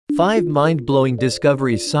5 mind-blowing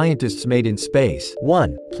discoveries scientists made in space.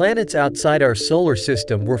 1. Planets outside our solar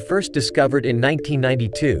system were first discovered in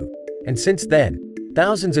 1992, and since then,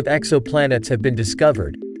 thousands of exoplanets have been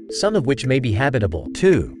discovered, some of which may be habitable.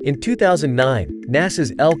 2. In 2009,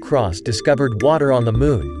 NASA's L-Cross discovered water on the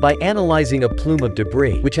Moon by analyzing a plume of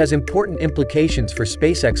debris, which has important implications for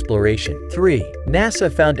space exploration. 3.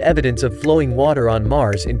 NASA found evidence of flowing water on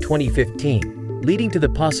Mars in 2015, leading to the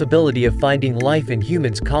possibility of finding life and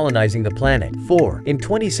humans colonizing the planet. 4. In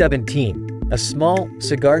 2017, a small,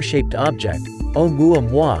 cigar-shaped object,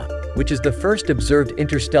 Oumuamua, which is the first observed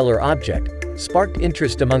interstellar object, sparked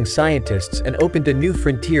interest among scientists and opened a new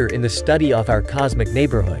frontier in the study of our cosmic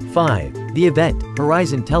neighborhood. 5. The Event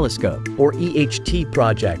Horizon Telescope, or EHT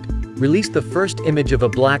project, released the first image of a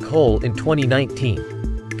black hole in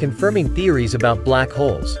 2019, confirming theories about black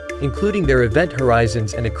holes, including their event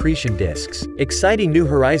horizons and accretion disks. Exciting new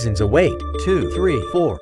horizons await. 2, 3, 4.